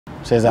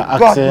So it's an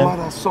accident?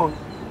 Godmother's son.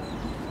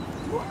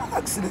 What an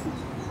accident?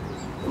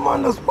 The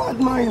man does bad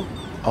mind.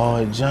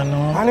 Oh,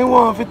 Jano. And he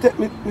want to take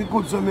me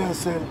goods on me and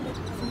sell.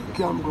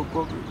 Can't go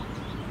public.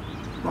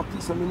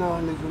 Doctor said me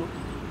not live, you know.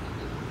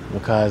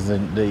 Because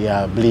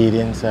you bleed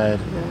inside.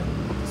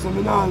 Yeah. So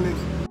me not live.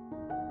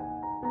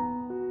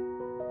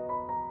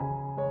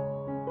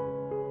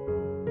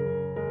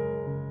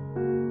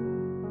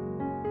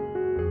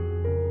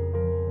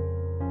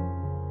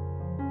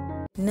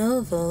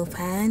 Novo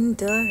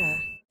Pandora.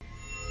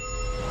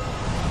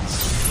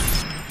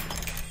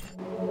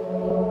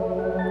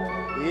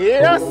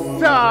 Yes,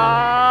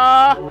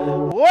 sir!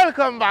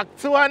 Welcome back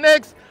to our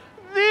next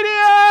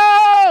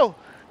video!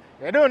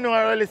 You don't know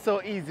it's really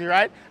so easy,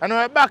 right? And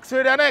we're back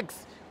with the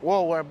next.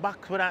 Whoa, we're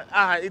back with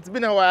that. It's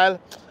been a while.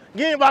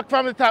 Give me back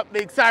from the top,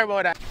 big. Sorry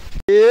about that.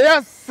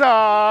 Yes,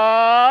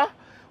 sir!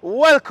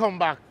 Welcome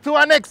back to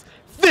our next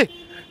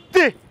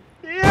video!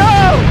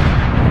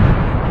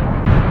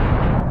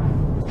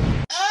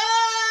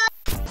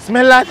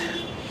 Smell that?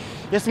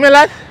 You smell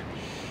that?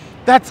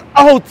 That's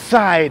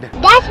outside.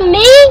 That's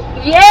me?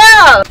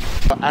 Yeah.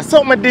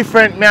 Something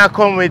different me I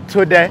come with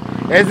today.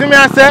 You see me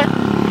I say?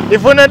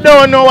 If you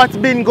don't know what's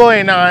been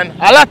going on,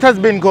 a lot has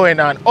been going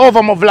on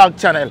over my vlog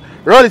channel.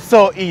 Roll it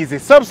so easy.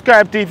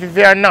 Subscribe to it if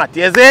you're not.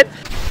 You see it?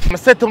 I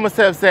said to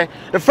myself, say,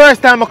 the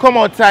first time I come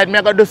outside,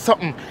 I gotta do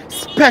something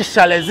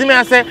special. You see me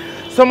I say?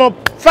 So I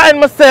find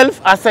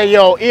myself, I say,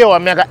 yo,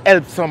 I'm gonna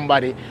help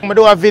somebody. I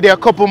do a video a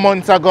couple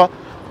months ago.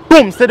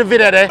 Boom, see the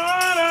video there.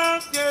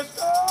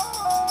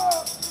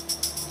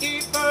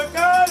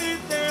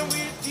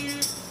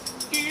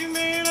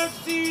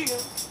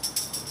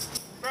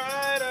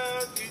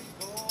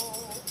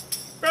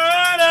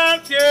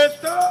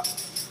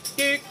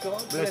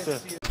 Bless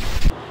you.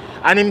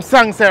 And him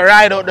song say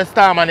ride out the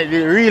storm, and it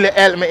really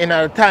helped me in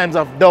the times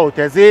of doubt,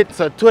 is it?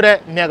 So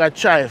today I'm gonna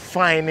try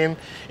find him.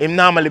 Him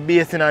normally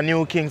based in a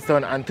New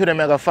Kingston, and today I'm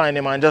gonna find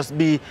him and just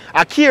be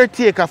a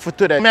caretaker for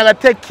today. I'm gonna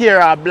take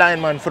care of a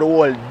blind man for the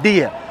whole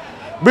day.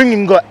 Bring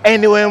him go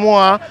anywhere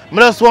more. I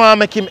just want to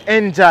make him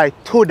enjoy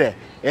today.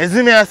 You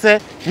see me I say?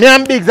 Me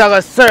and Biggs are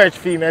going to search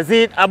for him. You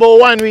see it? About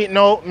 1 week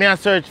now, me I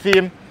search for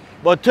him.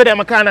 But today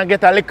I kind of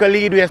get a little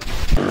lead with.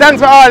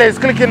 Thanks for always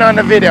clicking on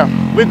the video.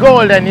 We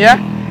golden, yeah?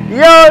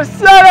 Yo,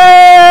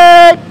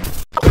 sorry!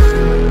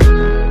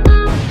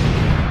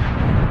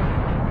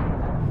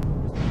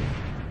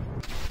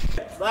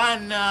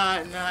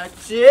 Banana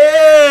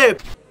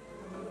chip!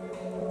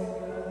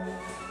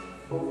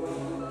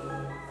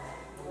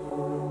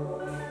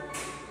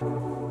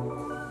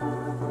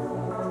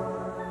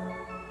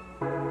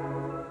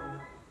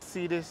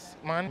 See this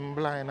man? I'm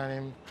blind and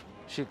him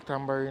shake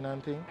tambourine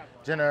and thing.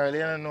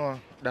 Generally, I don't know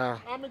that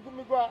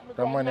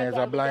the man is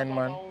a blind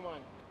man.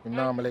 He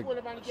normally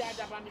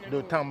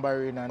do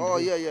tambourine and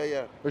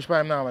yeah. Which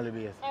part normally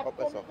based? Up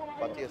there, so.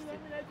 But tasty.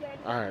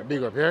 Alright,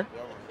 big up here.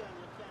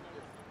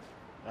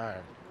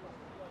 Alright.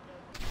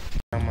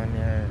 The man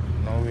here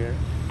nowhere.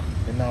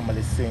 He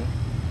normally sing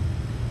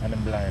and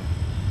I'm blind.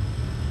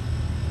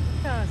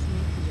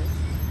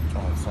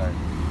 Oh, sorry.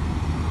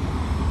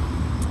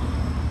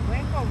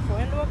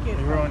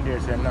 Around there,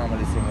 so I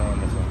normally sing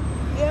around this one.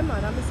 Yeah,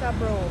 man, I'm Mr.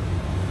 Brown.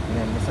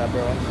 Yeah, Mr.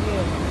 Brown?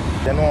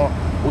 Yeah. You know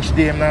which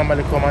day him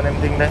normally come and them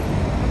thing there? He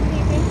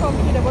can come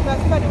here, but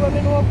that's somebody when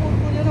we know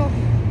good, you know.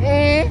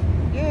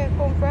 Yeah,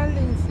 come from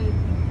Lindsay.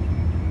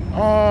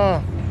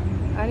 Oh.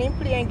 And him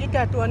playing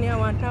guitar too, and he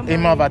want tambourine.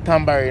 Him have a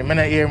tambourine. I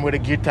didn't hear him with a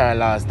guitar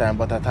last time,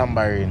 but a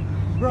tambourine.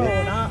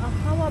 Brown,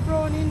 how a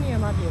Brown in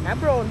name again? A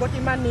Brown, but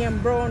him a name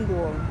Brown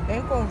though.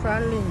 Then come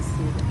from Lindsay.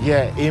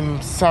 Yeah,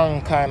 him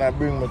song kind of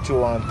bring me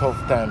through on tough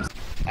times.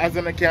 As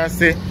I can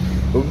say,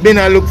 we've been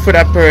a look for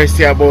that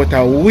person about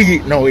a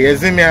week now. You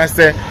see me I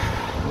say,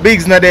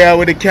 Biggs not there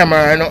with the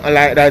camera or nothing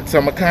like that.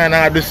 So I kind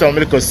of do some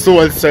little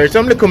soul search,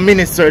 some little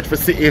mini search for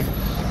see if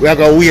we are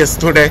going to waste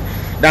today.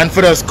 Than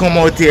for us come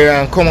out here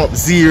and come up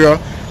zero.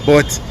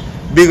 But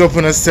big up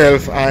on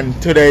yourself, and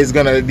today is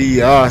going to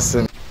be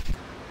awesome.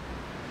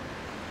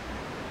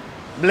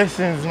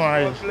 Blessings,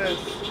 man.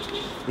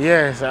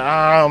 Yes,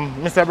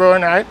 Mr.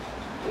 Brown, right?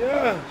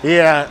 Yeah.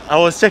 Yeah, I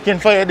was checking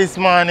for you this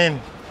morning.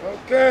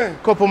 Okay.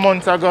 Couple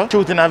months ago,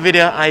 shooting a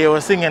video, and you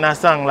were singing a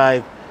song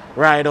like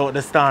Ride Out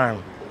the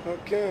Storm.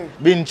 Okay.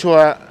 Been through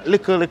a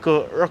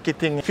little rocky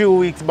thing a few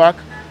weeks back,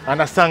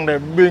 and a song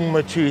that bring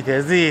me through it,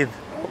 you see it?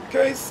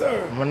 Okay,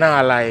 sir. I'm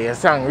not lie, a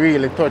song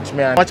really touched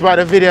me. Watch about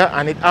the video,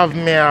 and it have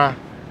me,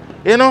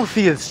 you know,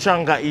 feel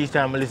stronger each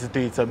time I listen to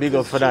it, so big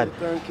up for that.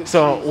 Thank you,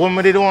 So, what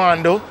I did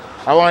want to do,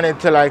 I wanted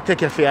to like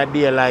take you for a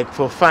day, like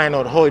for find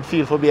out how it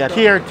feels for be a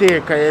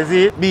caretaker, you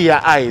see? Be your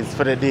eyes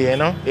for the day, you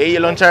know? You eat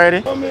lunch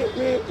already? Oh, me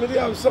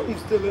have something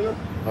still, you know?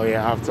 Oh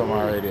yeah, I have some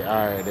already.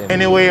 Alright then.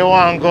 Anyway you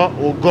want to go,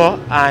 we'll go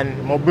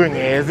and we'll bring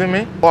you, you see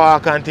me?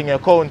 Walk and think you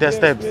count the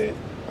steps. Me,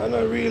 I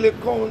don't really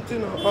count, you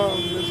know.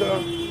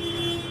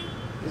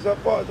 It's a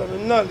part of the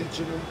knowledge,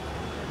 you know.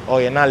 Oh,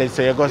 your knowledge,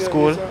 so you go to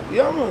school?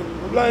 Yeah,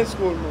 man. Blind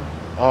school, man.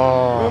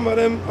 Oh.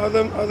 Remember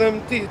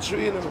them teach you,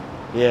 you know.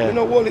 Yeah. You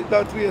know, hold it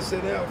that way, say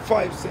they have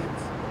 5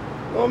 cents.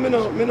 No, me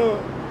no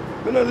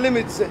I don't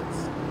limit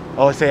cents.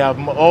 Oh, say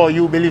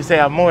you believe say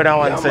you have more than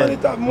 1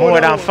 cent? Man,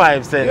 more than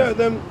 5 cents? Yeah,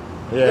 them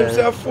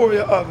say 4 you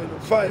have, you know,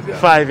 5 you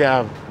have. 5 you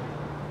have.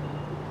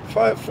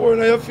 4 in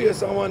your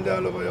face and 1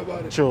 all over your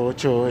body. True,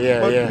 yeah,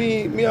 but yeah.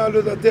 me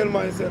always tell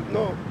myself,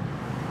 no.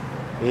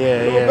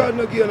 Yeah, no, yeah. God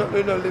no give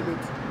nothing no limit.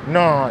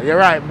 No, you're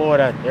right about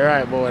that. You're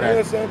right about that.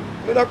 Yes, man.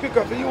 I don't quick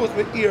to use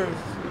my ears.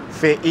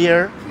 For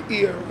ear? For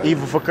ear.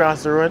 Even for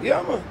cross the road?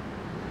 Yeah, man.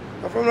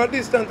 And from a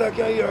distance I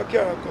can hear a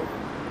car come.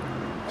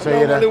 So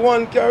and you normally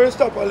one car will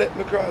stop and let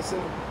me cross. You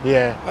know?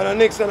 Yeah. And the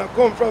next time I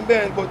come from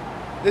behind, but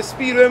the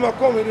speed when I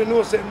come, you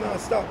know, say I'm not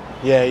stop.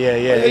 Yeah.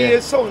 You hear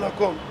sound I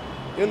come,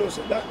 you know,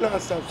 so that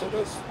not stop. So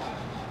just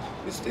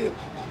be still.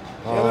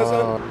 You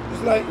understand?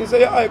 It's like you say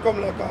your eye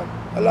come like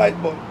a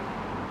light bulb.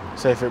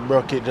 So if it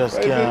broke, it just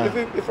right?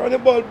 can't. If the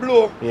bulb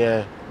blow,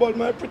 yeah. bulb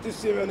might pretty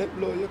serious and it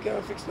blow, you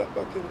can't fix that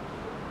back in.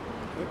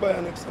 You buy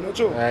a next one, not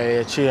true?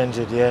 You change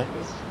it, yeah.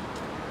 Yes.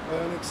 Buy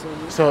a next one.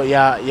 Yeah. So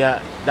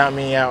yeah, that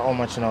means how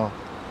much now?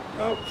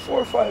 4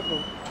 or 5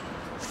 now.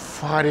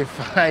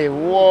 45,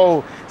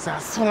 whoa.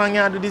 So long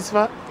you do this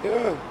for?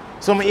 Yeah.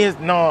 So me is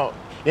no,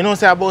 you know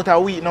say about a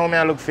week now me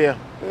I look for you.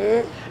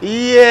 Yeah.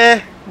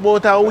 Yeah,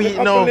 about a week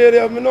now. The lady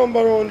have my number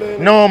around there.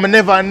 No, I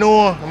never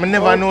know. I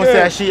never know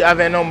say she have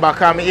a number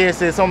because I hear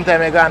say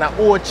sometimes I gonna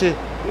Ochi.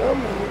 Yeah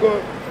man,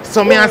 go.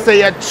 So me I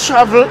say you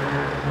travel?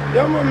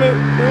 Yeah man,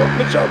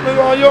 me travel with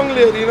a young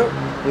lady, you know.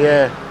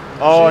 Yeah.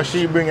 Oh,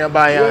 she bring her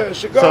by. Yeah,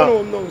 she gone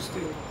home now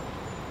still.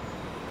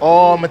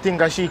 Oh, I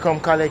think she come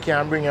collect you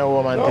and bring her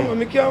home and no, thing. No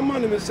man, I can't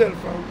manage myself,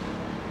 fam.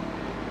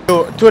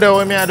 So, today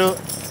what I do,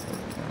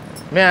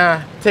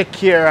 I take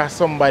care of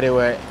somebody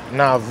with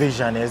no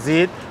vision, is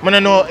it? I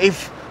don't know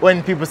if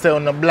when people say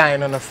on the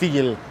blind, on the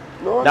feel,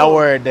 that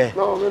word there.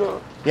 No, me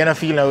not. You don't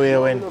feel no way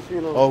when? I don't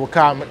feel no way. Oh,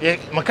 because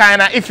I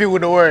kind of iffy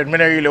with the word, I don't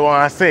really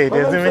want to say it,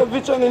 you see me?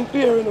 Vision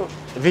impaired, you know.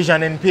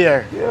 Vision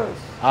impaired? Yes.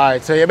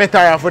 Alright, so you better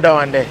off with that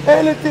one there.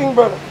 Anything,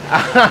 brother.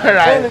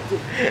 Alright.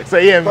 Anything. So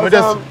yeah, but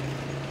just...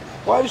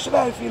 why should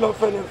I feel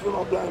offended if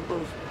you're a blind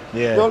person?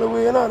 Yeah. The only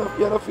way you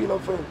don't feel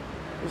offended.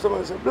 If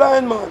somebody say,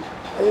 blind man,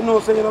 and you know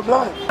say you're not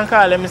blind. I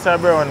call him Mr.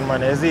 Brown,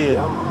 man, is he?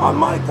 Yeah, I'm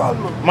Michael,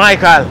 man.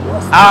 Michael?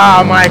 Yes.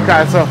 Ah,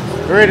 Michael, so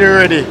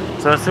ready.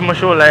 So see my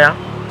shoulder, yeah?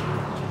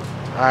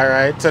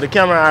 Alright, so the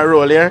camera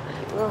roll here.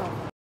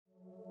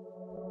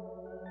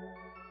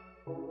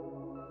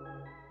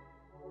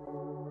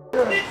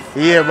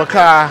 Yeah,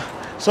 because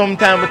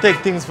sometimes I take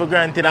things for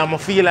granted and I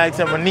feel like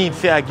I need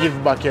to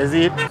give back, you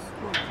see it?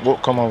 But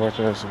come over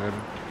to us, baby.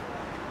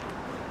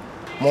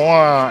 I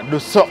want to do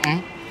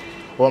something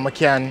where I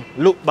can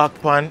look back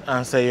upon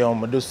and say, yo,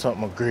 I do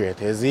something great,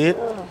 you see it?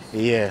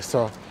 Yeah,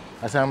 so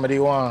as somebody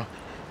want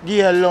to give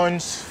you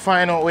lunch,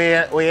 find out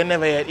where you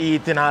never yet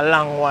eat in a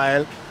long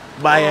while,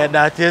 buy you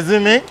that, you see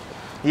me?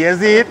 You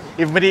see it?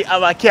 If I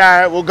have a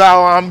car, we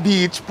go on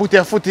beach, put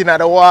your foot in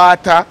the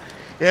water.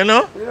 You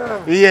know?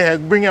 Yeah,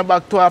 bring you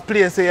back to a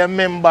place where you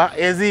remember.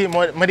 You see, I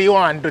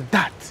want to do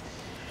that.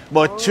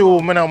 But true,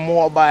 I'm not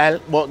mobile,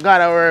 but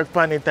gotta work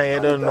on it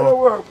and you don't know. Gotta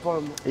work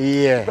on me.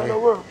 Yeah. Gotta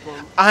work on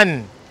me.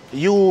 And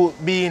you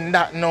being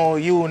that now,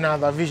 you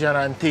have a vision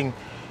and thing.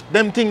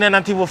 Them things that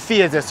not even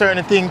phase you.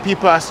 Certain things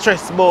people are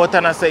stressed about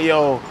and I say,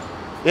 yo,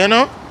 you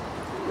know?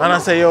 And I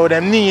say, yo,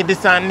 them need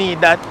this and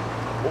need that.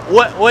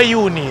 What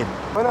you need?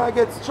 When I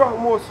get strong,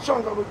 more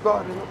stronger with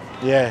God, you know?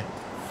 Yeah.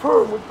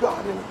 Firm with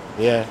God, you know?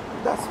 Yeah.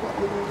 That's what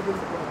we need to do,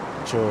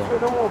 brother. True. So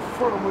they're more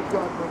firm with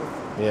God, brother.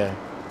 Yeah.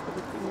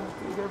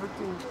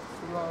 Everything is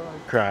all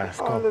right. Christ,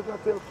 come. Always I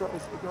tell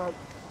Christ, God,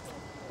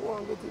 I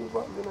want to get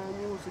involved in our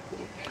music, you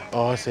know?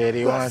 Oh, say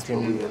they want Gospel,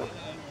 him. you know?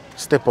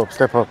 Step up,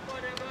 step up.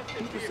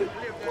 People say,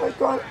 my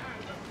God,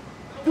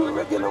 do a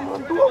regular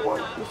man, do a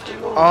one.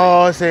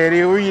 Oh, say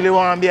they really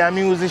want to be a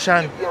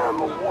musician. Yeah, I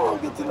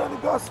want to get into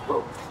the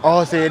gospel.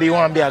 Oh, say they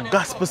want to be a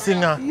gospel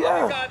singer.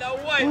 Yeah,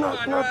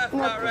 not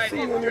to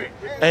sing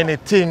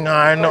anything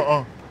or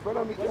nothing. But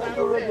I can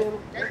do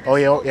reggae. Oh,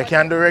 you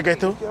can do reggae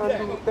too?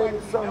 Can do any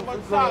song.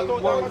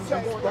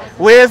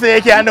 Where say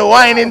you can do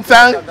whining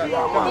song? Yeah,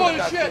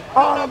 man.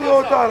 All the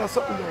hotel or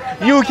something there.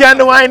 You can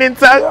do whining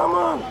song? Yeah,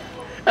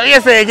 man.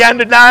 You say you can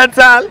do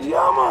dancehall?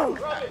 Yeah,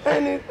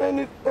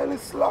 man. Any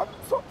slack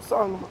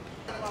song,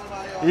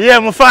 man. Yeah,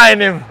 I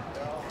find him.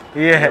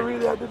 Yeah.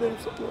 Really, I do them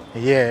something.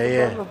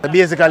 Yeah.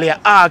 Basically, you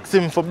ask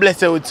him for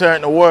bless you with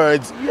certain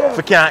words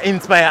for can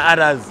inspire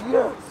others.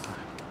 Yes.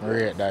 I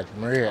rate that.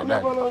 I'm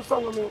not going to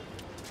song,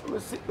 I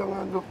sit down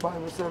and look by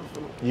myself.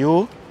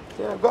 You?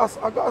 Yeah, a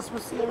gospel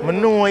singer. I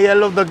know you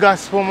love the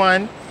gospel,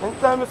 man.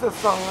 Anytime it's a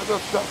song, I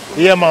just gospel.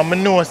 Yeah, man, I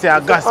know say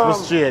a gospel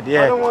straight,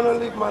 yeah. I don't want to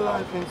live my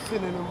life in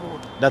sin anymore.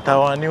 That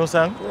a new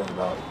song? Yeah,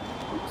 that.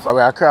 So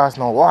we are across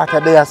now, water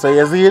there, so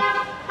you see it?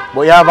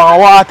 But you have a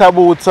water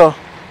boot, so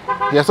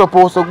you're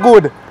supposed to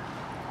good.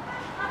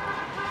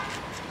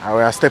 And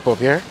we are step up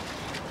here.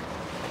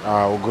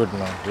 We're good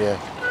now, yeah.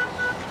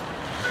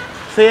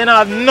 So you don't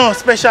have no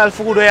special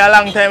food where you a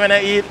long time when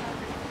I eat?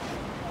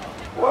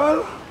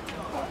 Well,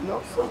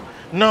 no, sir.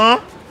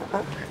 No?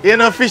 You're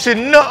not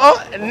fishing?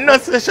 No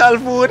special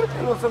food?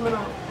 You know, so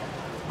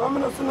I'm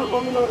not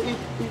eat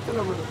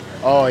brother.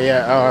 Oh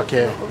yeah, oh,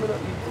 okay. I'm not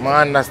eat.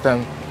 I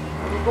understand. I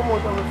come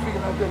out and I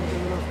feel like them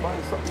can just buy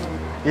something.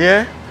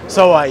 Yeah?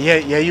 So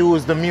you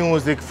use the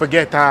music for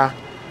get a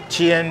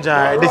change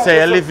this is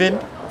your living?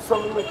 Yeah,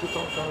 something make it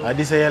out.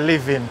 This is your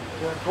living.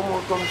 Yeah, come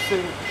out, come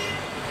sing.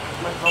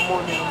 Make some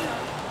money.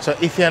 So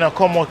if you don't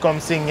come out, come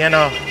sing, you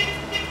know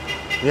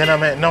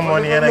make no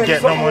money, you don't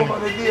get no money. Over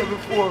the day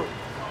before,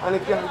 and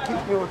it can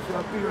keep me out for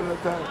a period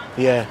of time.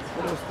 Yeah.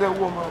 But I stay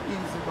warm and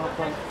easy back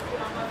and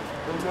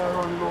when I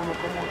run low, I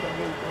come out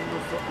again and do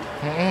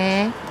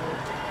something.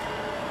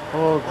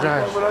 Oh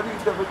gosh. But I do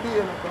it every day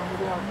and I come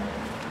here.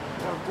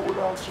 I have 2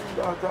 daughters, 3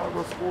 daughters, I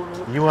go to school.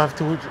 You have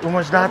how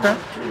much data?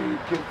 3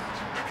 kids.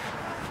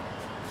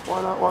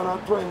 One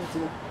at 20,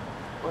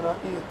 one at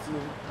 18,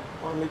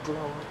 one little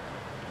hour.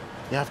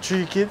 You have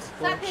 3 kids?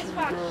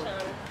 Satisfaction.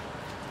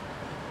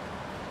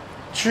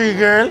 3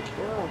 girls?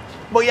 Yeah.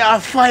 But you're a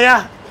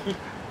fire.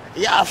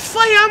 You're a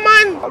fire,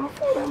 man. I'll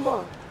put them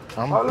back.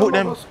 And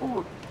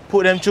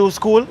put them through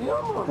school?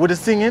 Yeah, man. With the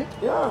singing?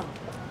 Yeah.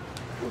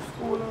 To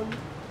school and...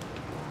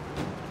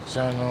 I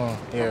know.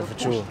 Yeah, for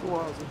true.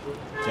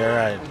 You're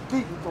right.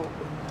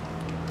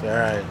 You're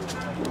right.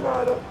 You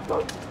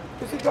know,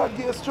 you see, God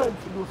gives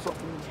strength to do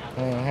something.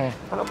 And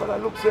I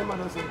look same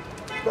and I say,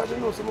 God, you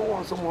know, someone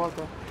wants some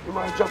water. You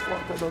might drop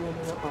water down in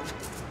your hand.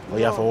 Oh,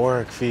 you have to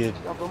work, feed. You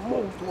have to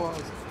move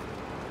towards.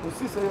 You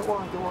see, say you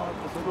want the water,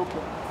 so look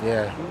at.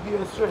 Yeah. You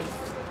give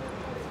strength.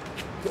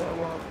 Get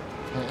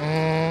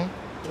water.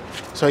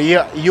 So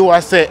you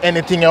are say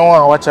anything you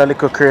want, watch a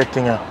little crate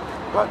thing.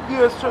 God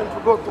give strength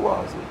to go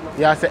towards it.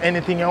 You say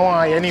anything you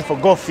want, you need to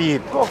go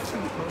feed. Go feed,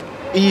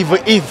 man. Even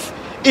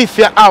if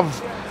you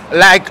have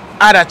like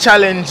other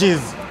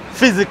challenges,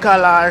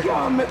 physical or... You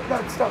can't make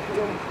that stop, you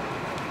know.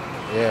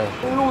 Yeah.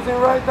 I'm losing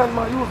right hand,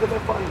 man, use the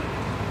left hand.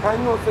 I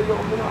know, say, yo,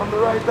 I'm the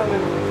right hand, you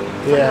know.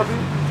 So yeah.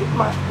 Keep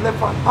my left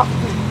hand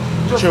active,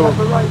 just true. like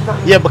the right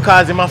hand. Yeah,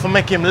 because him have to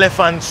make him left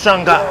hand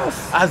stronger.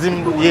 Yes. As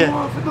him, yeah.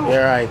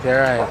 You're right,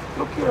 you're right.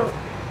 Look here,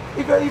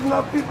 if you even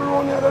have people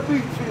around here that do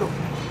it for you,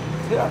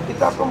 it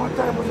has come a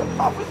time when you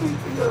have to do it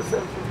for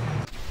yourself.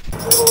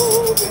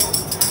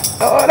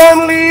 Lord, I'm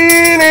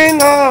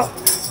leaning on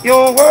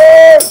your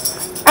word.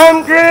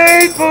 I'm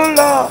grateful,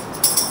 Lord.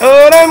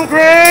 Lord, I'm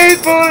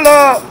grateful,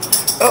 Lord.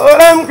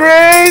 Lord, I'm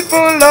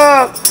grateful,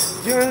 Lord.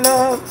 Your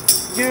love,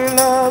 your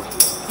love,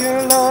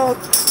 your love.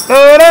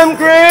 Lord, I'm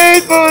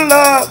grateful,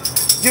 Lord.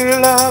 Your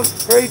love.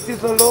 Praise is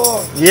the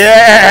Lord.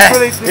 Yeah.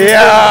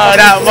 Yeah,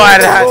 that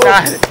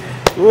man.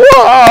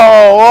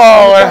 Whoa.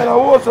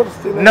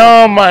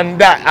 No, man.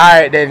 That,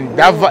 alright then.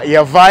 That,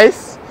 your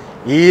voice?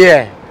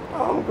 Yeah.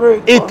 I'm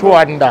great. It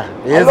wonder.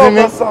 You see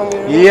me? Song,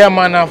 yeah,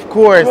 man, of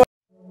course.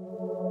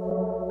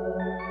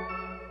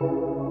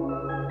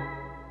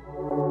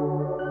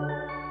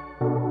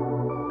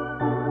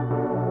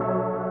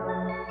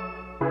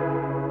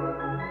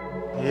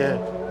 Yeah.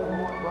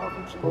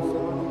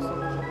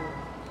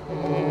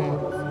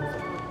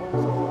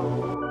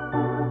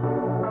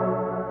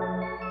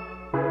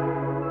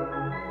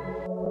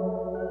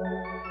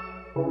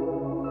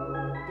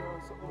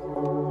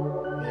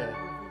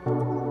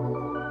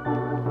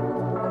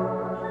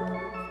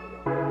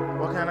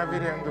 What kind of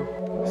video you do?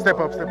 Step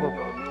up, step up.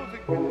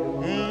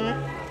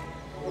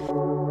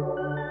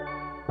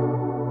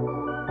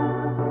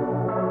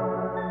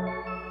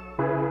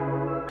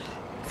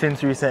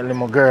 Since recently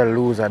my girl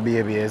lose her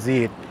baby, you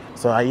see it.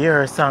 So I hear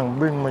her song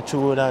bring me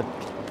through that.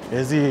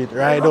 You see it,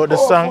 ride out the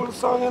song.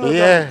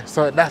 Yeah,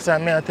 so that's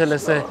why I tell her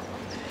say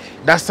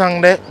that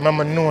song there,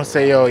 I know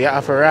say yo, you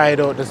have to ride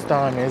out the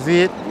storm, you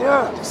see it?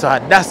 Yeah. So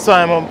that's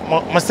why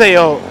I say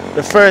yo,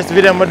 the first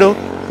video I do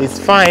is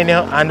fine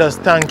yo, and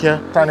just thank you.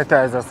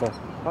 Sanitize yourself.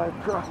 By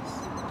Christ.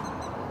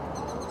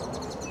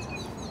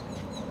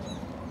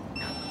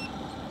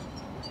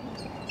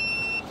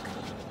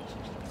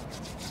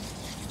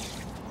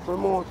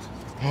 Remote.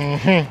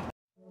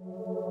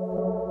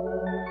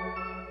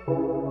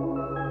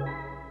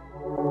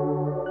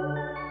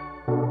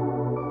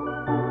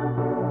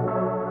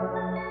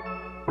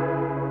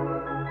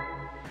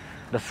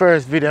 The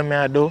first video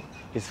I do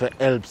is to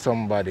help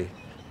somebody.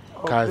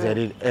 Because you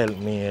did help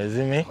me, you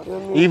see me?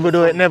 Even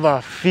though it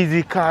never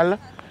physical,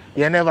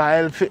 you never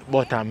help it,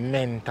 but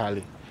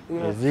mentally.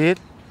 Yes. You see it?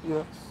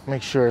 Yes.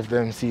 Make sure if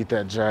them see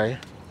it dry.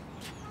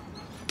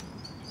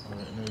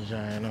 No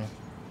dry, you know.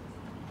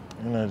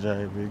 You know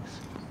dry, Biggs.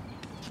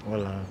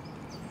 Hold on.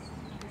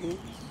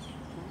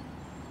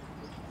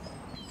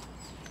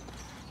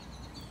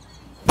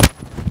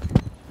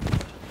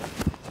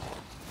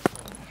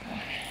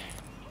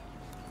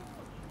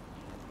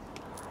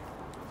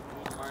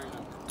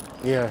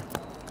 Yeah.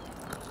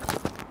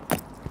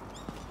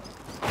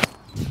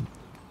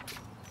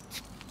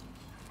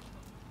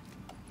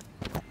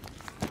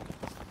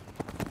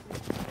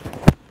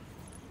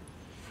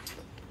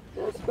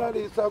 Yes, Daddy,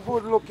 it's a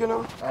good look, you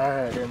know.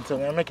 Alright then,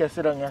 so I make you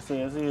sit down and see,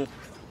 you see it?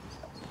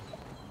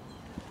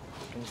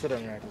 You sit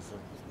down right here, so.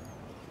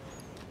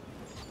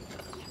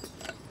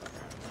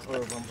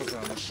 I'm putting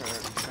on the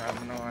shirt, because I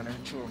don't want to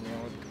throw me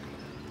out.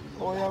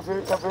 Oh, you have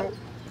it?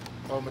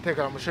 Oh, I'm take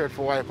off my shirt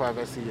for wipe off,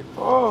 I see it.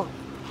 Oh,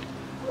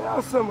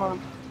 yeah, sir, man.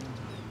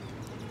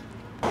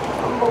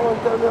 Number one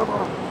tell me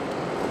about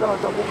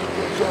that book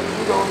section.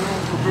 You don't know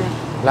to bring.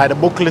 Like the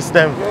book list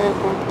them? Yeah, in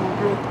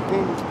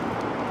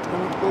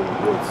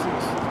grade 6.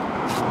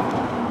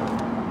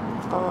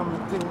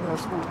 Thing at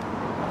school. I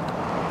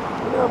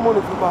don't have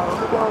money for buy. I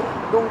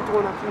don't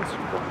turn at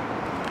Kingston. I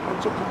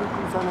check the book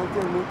list and I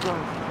tell me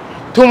price.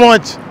 Too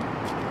much?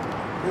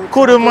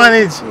 Couldn't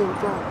manage?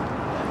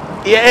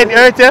 Your head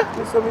hurt you?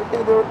 Yes, my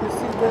head hurt. You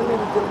see, then they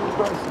tell me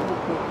price.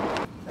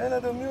 And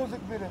the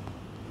music video.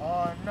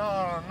 Oh, no,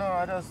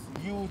 I just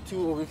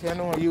YouTube. If you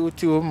know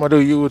YouTube, I do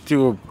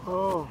YouTube.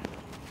 Oh.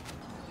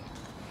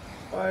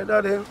 Alright,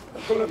 Daddy.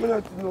 So let me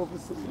not know if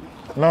it's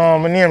No,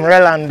 my name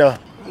Rolando.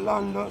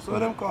 Rolando. So what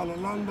them call it?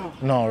 Rolando?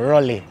 No,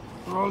 Rolly.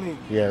 Rolly.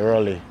 Yeah,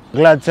 Rolly.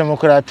 Glad I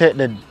could have taken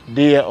the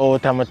day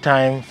out of my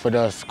time for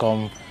just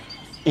come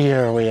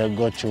here where you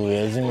go through.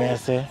 You see me, I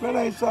say?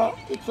 Brother, it's a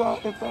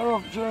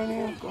rough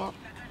journey.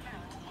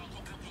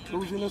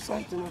 Losing the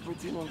sight and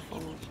everything on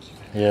phone.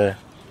 Yeah.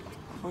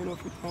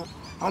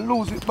 And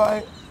lose it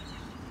by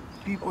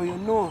people you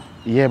know.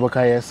 Yeah,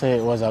 because you say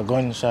it was a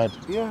gunshot.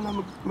 Yeah, and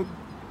I'm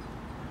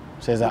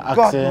So it's an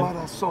accident?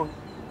 godmother's son.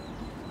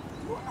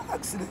 What an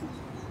accident.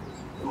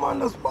 The man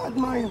does bad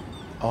mind.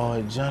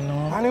 Oh,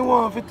 Jano. And he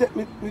want to take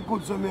me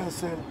goods on me and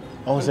sell.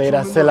 Oh, so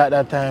you sell at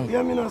that time?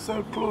 Yeah, me not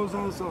sell clothes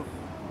and stuff.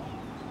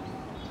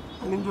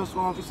 And him just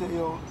want to say,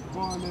 yo,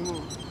 want them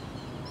out.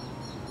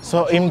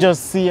 So him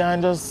just see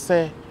and just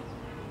say?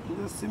 He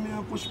just see me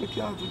and push me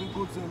car to the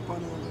goods and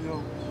pan and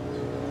yo.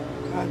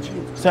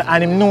 So,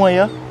 and him know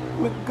you?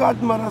 My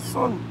godmother's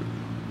son.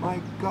 My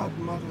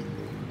godmother.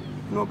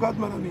 You know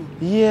godmother mean?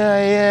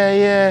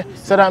 Yeah.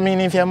 So that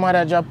means if your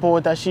mother drop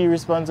out, is she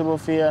responsible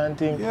for you and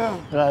things? Yeah.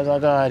 As a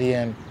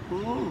guardian.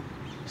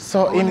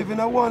 So I live in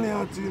a 1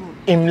 yard, you know.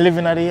 Him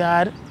living at the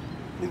yard?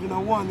 Live in a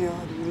 1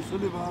 yard. We used to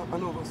live on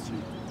another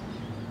street.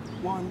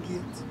 1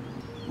 gate.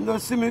 You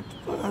don't see me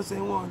and say,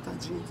 want a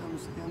jeans. I'm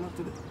saying, yeah, not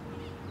today.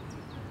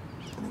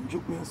 And them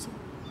juke me and say,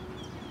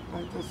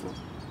 right, sir.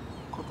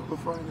 Cut up the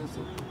Friday,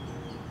 sir.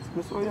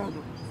 So yeah,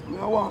 do.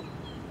 I want.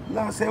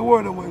 Now say a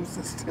word of him,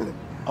 say still.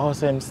 Oh,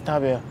 so him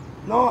stab you?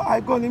 No, I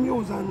got him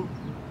use and...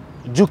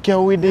 Juke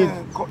you with it?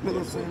 Yeah, cut me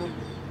the say, you know.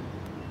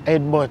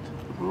 Headbutt?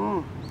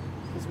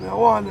 Because I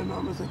want them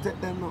now, I say take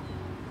them now.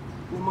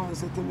 The man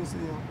said to me, say,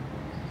 yeah,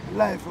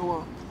 life you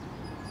want.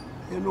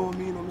 You know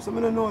me now. I say, I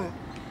don't know you.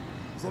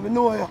 I say, I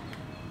know you. I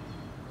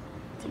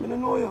say, I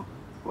don't know you.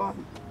 What?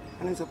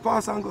 And he said,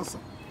 pass and go, sir.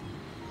 I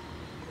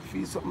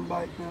feel something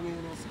bite me, I mean,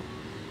 I say.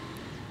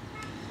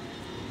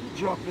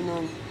 Dropping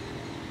on.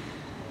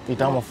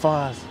 It am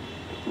fast.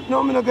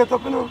 No, I don't get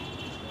up, you know.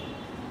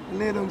 I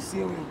lay down, see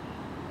him.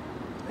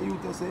 I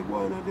used to say,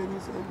 boy, I'm dead. He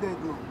said, I'm dead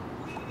now.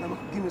 And I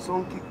give me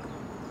some kick.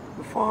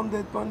 The farm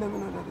dead pan them, you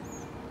know, daddy.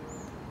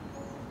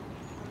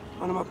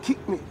 And I'm kick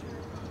me.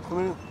 I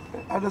mean,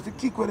 I just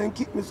kick where then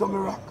kick me some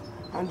rock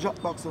and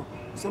drop back. So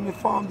my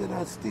farm dead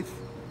and stiff.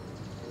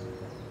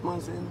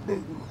 Man say, I'm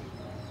dead now.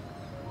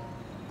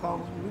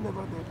 Come on, we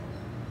never dead.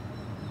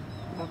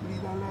 I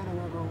bleed and lie and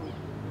I go away.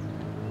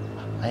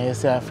 And you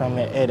say from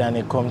your head and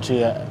it come to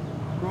you?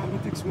 Right, me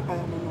fix me eye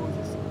and my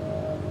noses.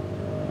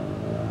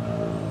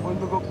 When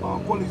we go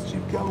on police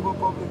jeep, can't go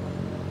public.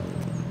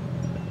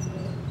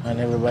 And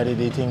everybody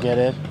they think you're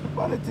dead?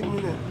 Everybody think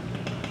me dead.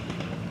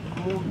 I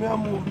move now.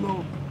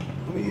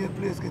 When I hear the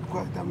place get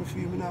quiet and I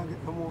feel me now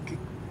get no more kick.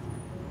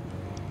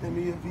 Then I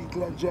hear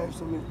vehicle drive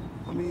so I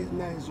hear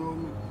nice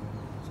around me.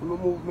 So I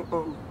move my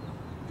arm.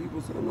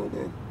 People say I'm not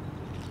dead.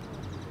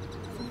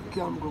 So I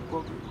can't go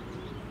public.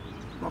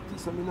 Doctor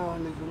say I'm not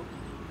live, you know.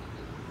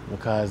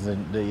 Because you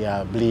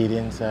bleed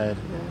inside?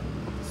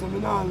 Yeah. So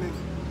I'm not live.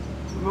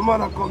 So my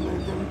mother come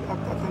and tell me,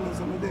 after telling me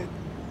I'm dead.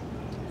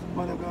 So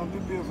mother going to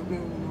prepare for me,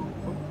 you know.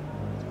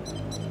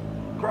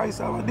 Christ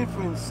have a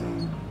different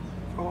saying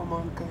from what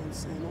mankind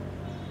say, no?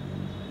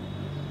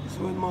 It's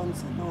when man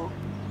say no,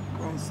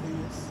 Christ say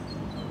yes.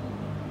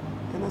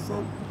 You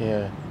understand?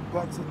 Yeah.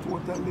 God's a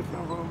total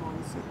different from what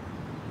man say.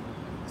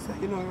 So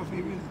you know, if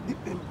you really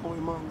depend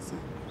on what man say,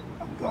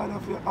 God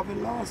have a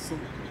last say.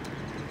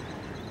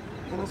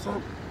 You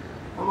understand?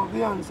 I'm of the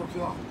hands of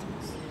your heart.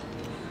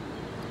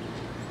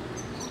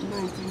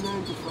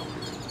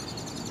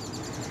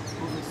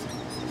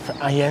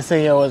 1995. And you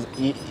say you was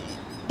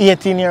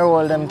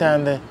 18-year-old them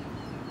time there?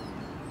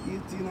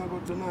 18, I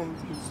got to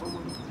 19,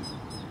 somewhere.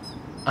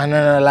 And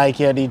then like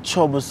you did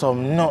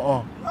troublesome,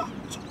 no.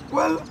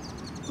 Well,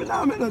 I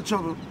don't make no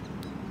trouble.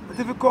 But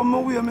if you come my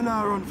way, I don't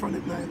run from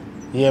it now.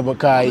 Yeah,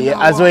 because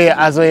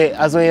as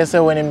way you say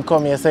when him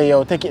come, you say,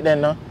 yo, take it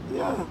then, no?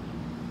 Yeah.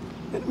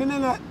 You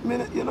know, I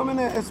don't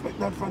expect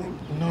that from him.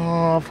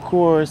 No, of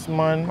course,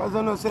 man. Because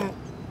I know say,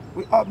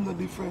 we have no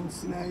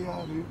difference in our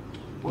yard.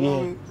 We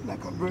are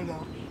like a brother.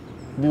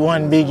 Be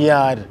one big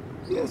yard.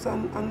 Yes,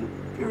 and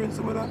parents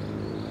some of that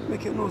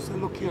make you know, say,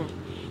 look here,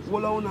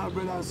 all our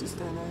brother and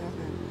sister in our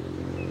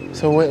yard.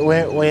 So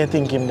where you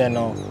think him then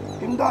now?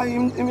 Him die,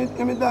 him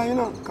die, you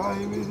know, because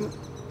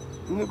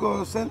he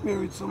go St.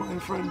 Mary's with some of my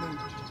friend them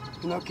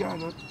in a car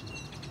that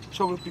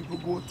trouble people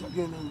go out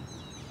again and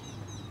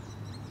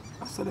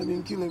I said them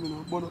in kill him, you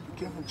know, burn up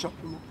the car and chop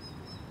him up.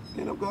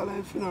 You know, God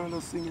like funeral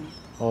just singing.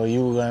 Oh,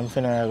 you and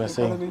funeral go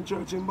sing? I'm in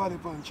church in body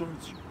pan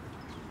church.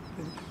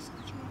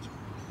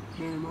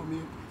 Mary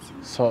Mommy.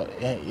 So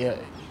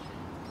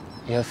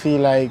you feel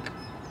like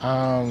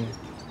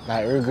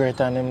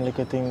regret on them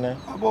little thing there?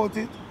 About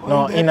it?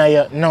 No,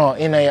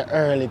 in your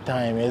early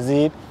time, is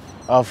it?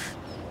 Of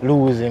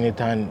losing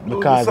it and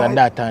because of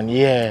that and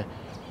yeah.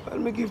 Well,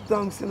 me give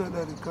thanks in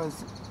that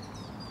because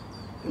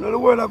you know the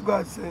word of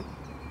God said,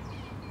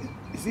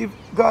 you see if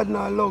God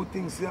not allow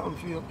things to happen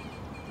for you,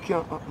 it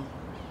can't happen.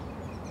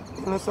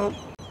 You understand?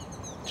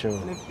 True.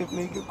 And if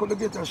me could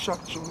get a shock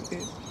through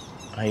it,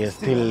 and you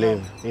still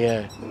live,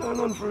 yeah. You know,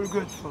 nothing for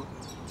regret for.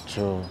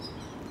 True.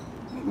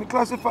 Me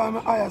classify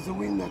my eye as a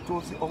window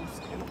towards the house,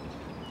 you know.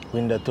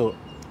 Window to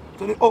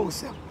the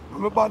house, yeah.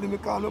 And my body, me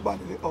call my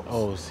body the house.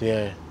 House,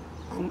 yeah.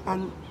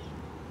 And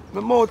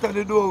my mouth at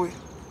the doorway.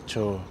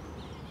 True.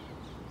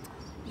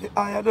 The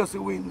eye does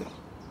the window.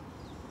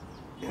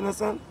 You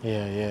understand?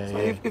 Yeah. So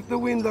if the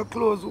window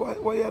closed,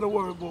 what you have to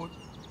worry about?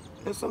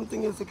 There's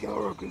something else you can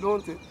work with,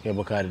 don't it? Yeah,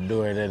 because the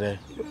door there.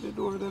 Yeah, the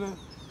door there.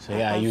 So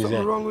yeah, and use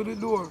something it. wrong with the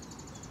door.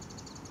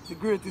 The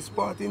greatest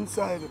part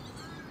inside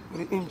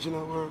with the engine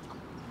at work.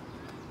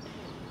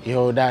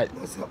 Yo,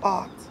 that's your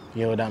heart.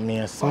 Yo, that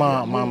means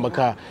smart man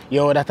because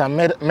yo, that's a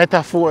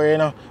metaphor, you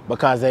know,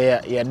 because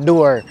of your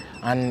door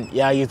and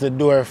you use the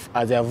door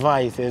as a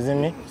voice,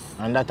 isn't it? Yes.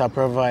 And that I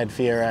provide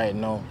for you right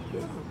now.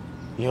 Yeah.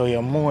 Yo,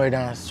 you're more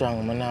than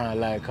strong, man.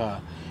 Like,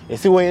 you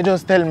see what you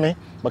just tell me?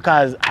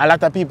 Because a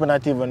lot of people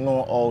not even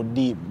know how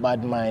deep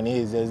bad mind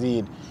is, you see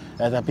it.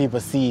 A lot of people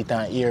see it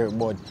and hear it,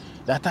 but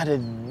that are the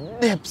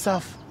depths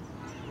of.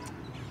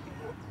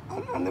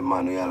 And the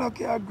man who you like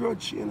a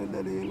grudge, you know,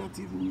 that you not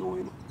even know,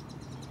 you know.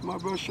 My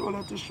brother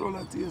shoulder to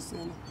yourself, you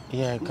know.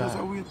 Yeah, because.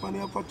 Just wait for the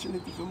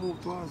opportunity to move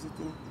towards it,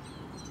 you know.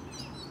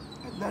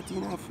 Like that,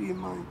 you know, I feel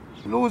mine.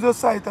 Lose your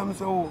sight, and I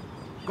say, oh,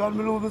 God,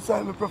 me lose my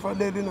sight, I prefer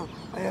dead, you know.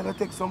 I had to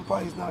take some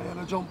pies now, I had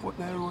to jump out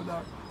in the road or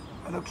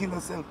I had to kill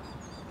yourself.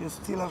 You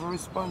still have a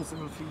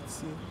responsible feet,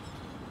 see.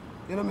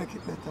 You don't make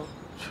it better.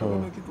 Sure. You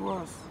don't make it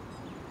worse.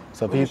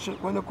 So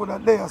when you could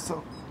have there,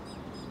 so,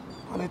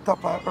 on the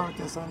top of earth,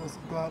 you say,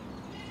 God,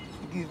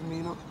 forgive me,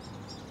 you know.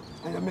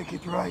 And you make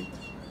it right.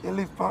 You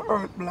live on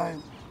earth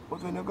blind,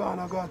 but when you go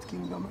on God's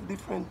kingdom, a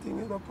different thing,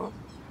 you know.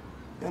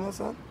 You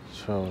understand?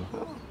 Sure.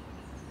 Yeah.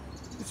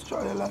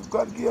 Destroy your life.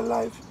 God give you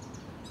life.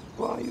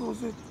 Go and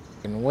use it.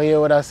 And what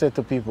you would have said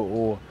to people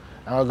who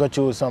I go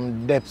through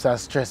some depths of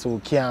stress who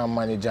can't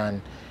manage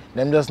and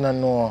them just not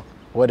know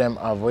what them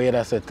have, what you would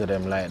have said to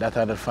them, like that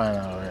are the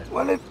final, right?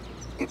 Well, if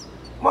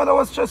mother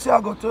was stressed, you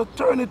got to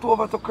turn it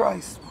over to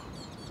Christ.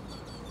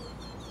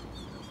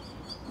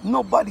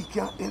 Nobody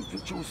can help you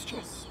through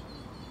stress.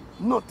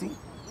 Nothing.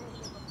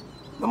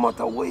 No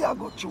matter where you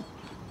go through,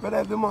 whether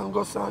if the man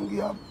goes and give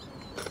you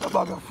a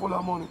bag full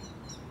of money,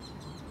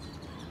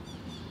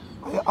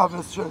 and you have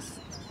a stress,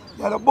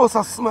 you have a bus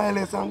of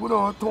smiles and go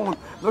down town,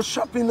 go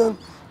shopping, and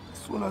as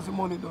soon as the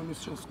money done, the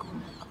stress come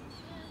back.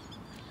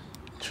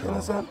 True. You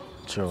understand?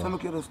 True. So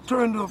look at us,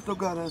 turn it off to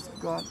God and say,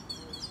 God,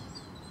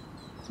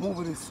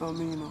 move this for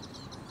me, you know.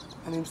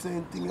 And him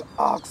saying things, you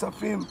ask of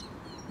him,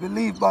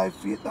 believe by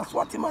faith, that's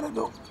what he might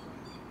do.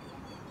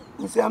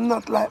 He say, I'm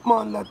not like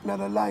man that me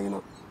lie, you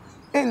know.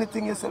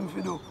 Anything you say me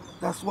to do,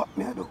 that's what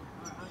me I do.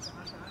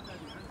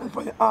 And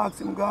for you ask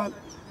him, God,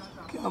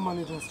 can I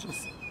manage that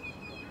stress?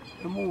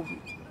 Remove it.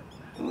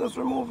 And just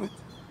remove it.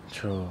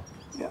 True.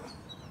 Yeah.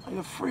 And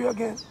you're free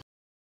again.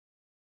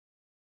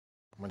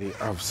 I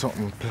have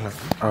something,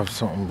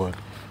 but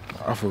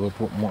I have to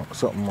put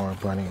something more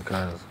upon it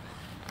because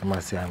I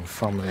must say I'm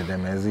family,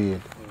 them as it.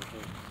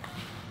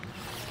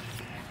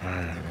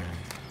 I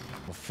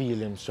feel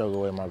him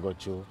struggle when I go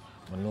through.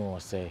 I know I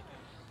say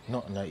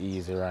nothing not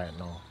easy right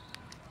now.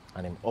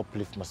 And him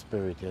uplift my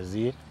spirit, you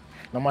see it?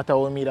 No matter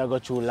what me that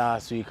got through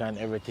last week and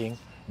everything,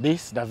 the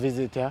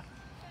visit here,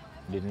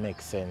 didn't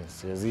make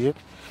sense, you see it?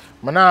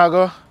 I now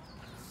go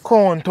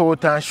count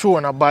out and show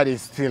nobody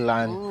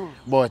still,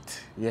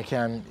 but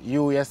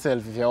you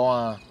yourself, if you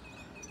want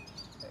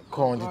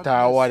count it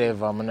or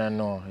whatever, I don't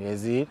know, you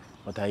see it?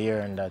 But I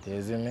hearing that,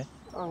 you see me?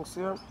 Thanks,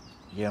 sir.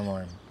 Yeah,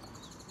 man.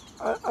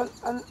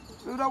 And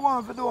you don't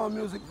want to do a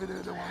music video,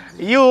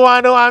 You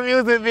want to do a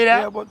music video?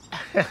 Yeah, but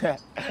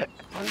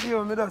and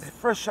give me that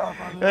fresh off.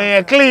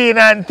 Yeah, clean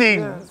and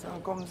things. Yes,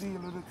 and come deal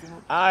with it, you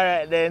know.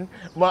 Alright then.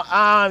 But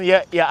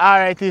yeah,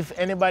 alright if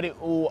anybody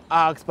who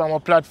asks for my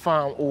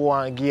platform who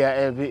want to give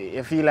help,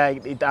 you feel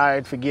like it's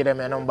alright to give them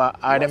a number,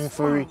 are them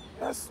free?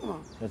 Yes,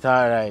 no. It's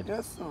alright.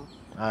 Yes, no.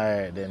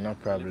 Alright then, no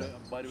problem.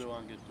 Everybody will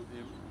want to get to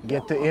him.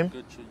 Get to him?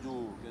 Get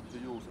to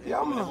you. So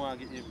yeah, man. Want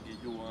to get him,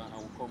 get you, and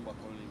we'll come back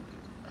on link.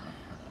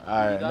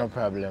 Alright, no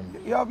problem.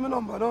 You have my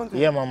number, don't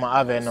you? Yeah, mama, I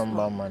have a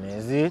number, man,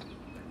 is it?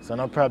 So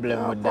no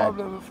problem with that. No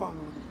problem with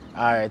family.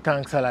 Alright,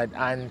 thanks a lot.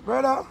 And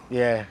brother,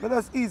 yeah. But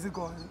that's easy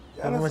going.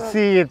 I'm going to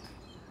see it.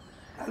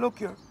 And look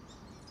here.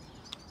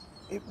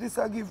 If this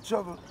I give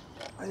trouble,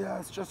 and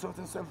you stress out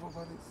yourself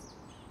over this,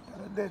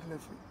 you're dead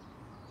left.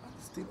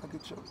 still a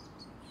get chop.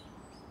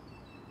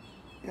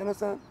 You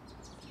understand?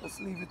 Just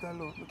leave it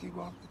alone. We keep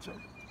going to chop.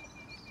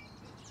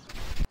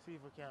 See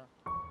if we can.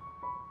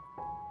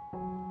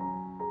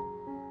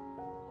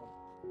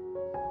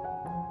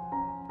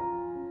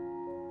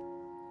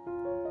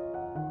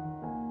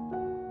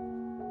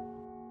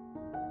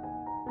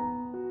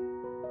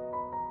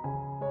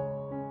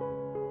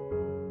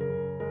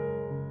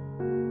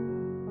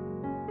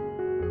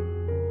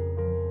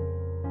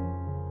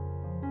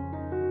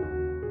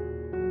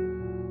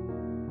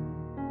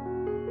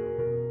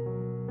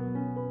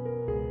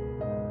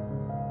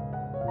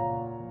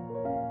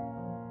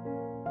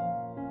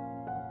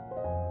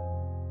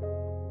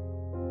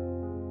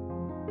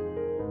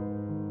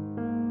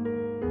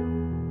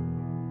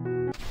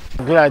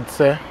 Glad,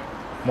 sir,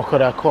 I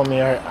could have come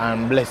here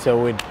and bless you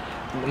with,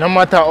 no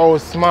matter how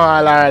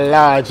small or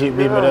large it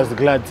be, I'm just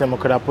glad I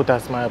could have put a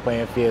smile upon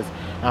your face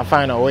and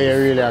find out where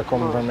you really are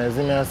coming from. You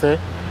see me, I say?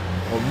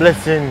 Well,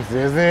 blessings,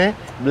 you see?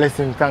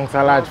 Blessings, thanks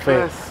a lot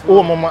for it.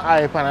 Oh, my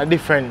eye on a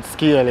different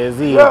scale, you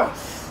see?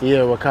 Yes.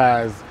 Yeah,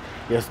 because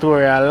your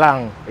story is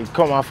long, it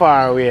come a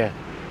far away.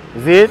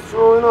 Is it?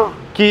 Sure, you know.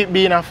 Keep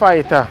being a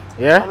fighter,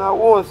 yeah? And I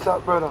won't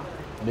stop, brother.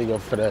 Big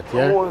up for that, I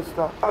yeah? won't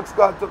stop. Ask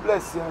God to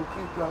bless you and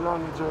keep you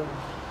along the journey.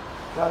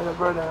 That's your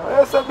brother.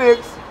 Yes, sir,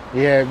 Biggs.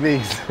 Yeah,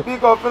 Biggs.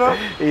 Big up, you know?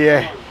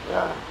 Yeah.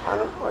 Yeah.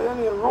 And what your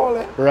name?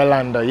 Rolly?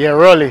 Rolando. Yeah,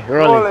 Rolly.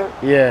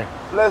 Yeah.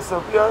 Bless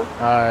up, yeah?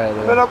 Alright.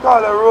 I'm gonna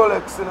call it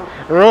Rolex, you know?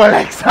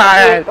 Rolex,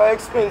 alright. It's an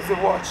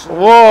expensive watch.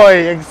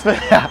 Boy,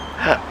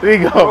 we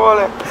go.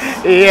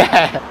 Rolex.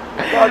 Yeah.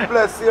 God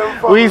bless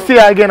you. We see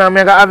again and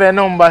make have a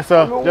number,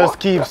 so just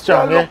keep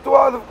strong, yeah? Look to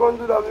all of them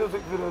do that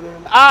music video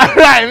then.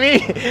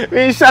 Alright,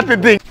 me shut the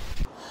thing.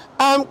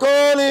 I'm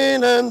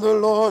calling on the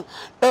Lord,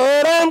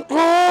 Lord, I'm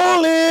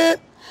calling.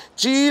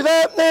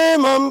 Jesus'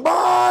 name I'm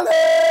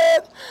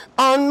balling.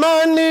 On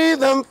my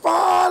knees I'm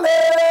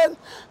falling.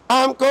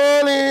 I'm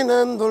calling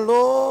on the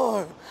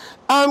Lord.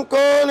 I'm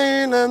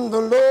calling on the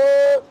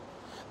Lord.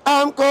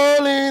 I'm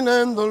calling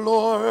on the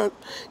Lord.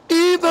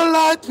 He's the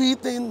light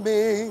within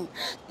me.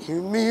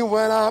 Hear me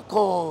when I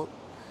call.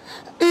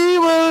 He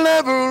will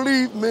never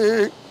leave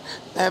me.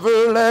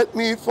 Never let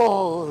me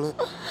fall.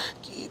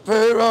 Keep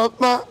her up,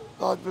 my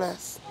God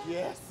bless.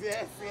 Yes.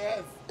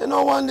 You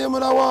know one day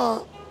what I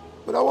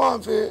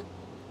want for you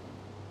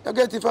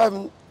get if I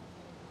have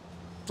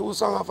 2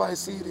 songs of a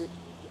CD.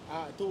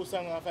 2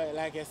 songs of it,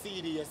 like a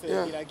CD, you say,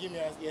 Yeah. give me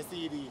a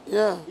CD.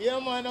 Yeah. Yeah,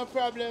 man, no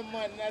problem,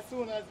 man. As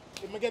soon as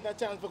I get a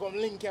chance to come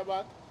link you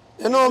back.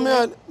 You know, me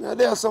are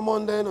there some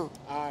Monday, you know.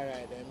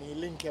 Alright, then me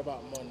link you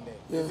back Monday.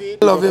 Yeah.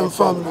 Love him,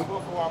 family.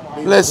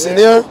 Blessing,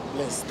 yeah?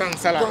 Bless.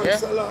 Thanks a lot,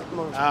 Thanks yeah? a lot,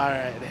 man.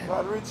 Alright, then.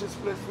 God riches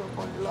blessing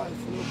upon your life,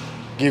 you know.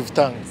 Give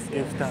thanks.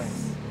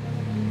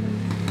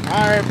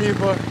 Alright,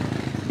 people.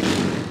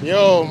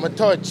 Yo, my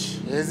touch.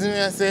 You see me,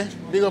 I say?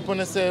 Big up on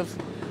yourself.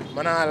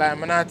 I'm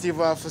not even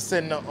have to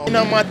send nothing.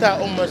 No matter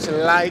how much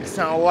likes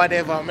and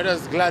whatever, I'm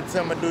just glad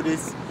to do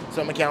this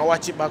so I can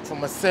watch it back for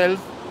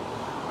myself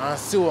and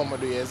see what I'm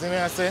doing. You see me,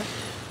 I say?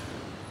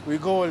 We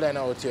golden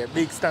out here.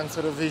 Big thanks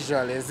for the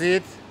visual, is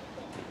it?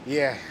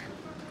 Yeah.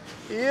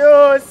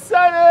 Yo,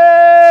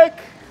 Sonic!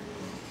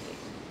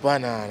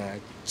 Banana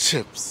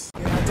chips. I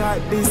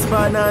got this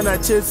banana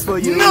chips for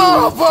you.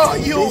 No, for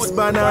you! This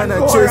banana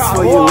chips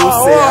for you.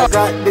 Say I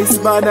got this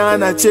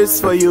banana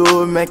chips for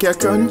you. Make you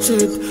crunch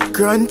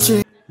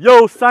it.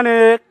 Yo,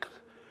 Sonic!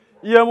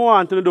 Yeah, I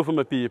want to do for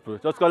my people.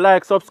 Just go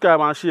like, subscribe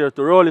and share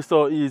to roll it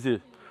so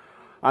easy.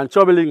 And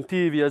Troubling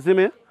TV, you see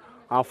me?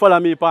 And follow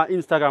me on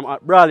Instagram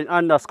at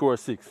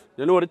brawling_6.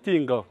 You know the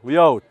thing go. We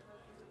out.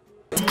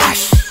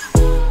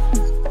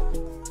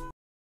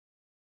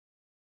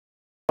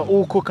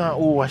 Who cook and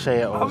who wash at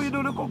your How house? we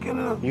do the cooking, you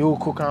know? You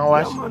cook and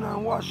wash? Yeah, man,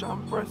 and wash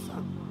and press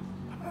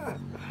and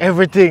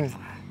Everything.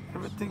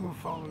 everything we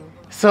found.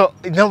 So,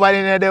 nobody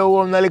in there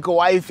home, no little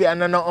wifey and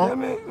nothing? Yeah,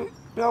 me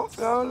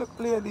look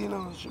lady, you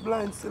know. She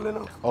blind still, you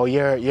know. Oh,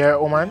 you're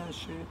a woman? Yeah,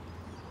 she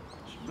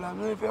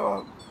blind. If you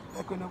have,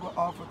 like, when you go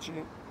off a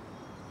tree,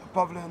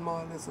 Pavilion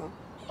Mall, listen.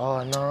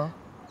 Oh, no.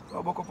 So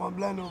I book up and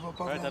blind over Right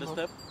Pavilion at the Mall.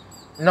 step.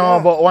 No,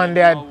 Yeah. but one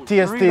day I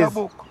taste Read a this.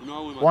 book. You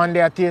know women. One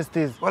day I taste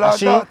this. Well, And our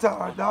she,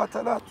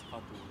 daughter that.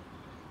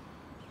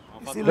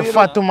 You see the later?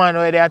 fat woman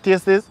where they are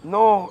taste this?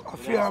 No, I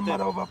fear her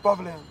mother over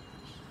Pavilion.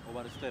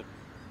 Over the step.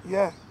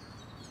 Yeah.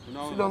 You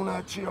know Sit down in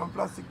a chair, on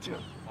plastic chair.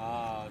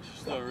 Ah,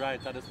 she's still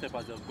right at the step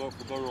as just go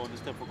around the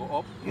step, go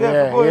up.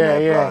 Yeah, for going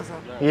in the plaza.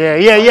 Yeah.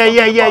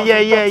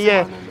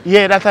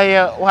 Yeah, that's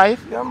your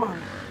wife? Yeah,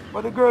 man.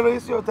 But the girl who you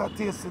see out that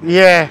taste it.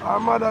 Yeah. Her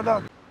mother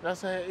that.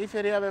 That's why if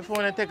you have a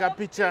phone and take a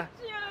picture.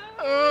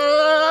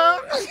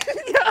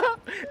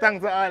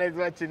 Thanks for always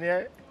watching,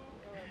 yeah?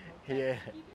 Yeah.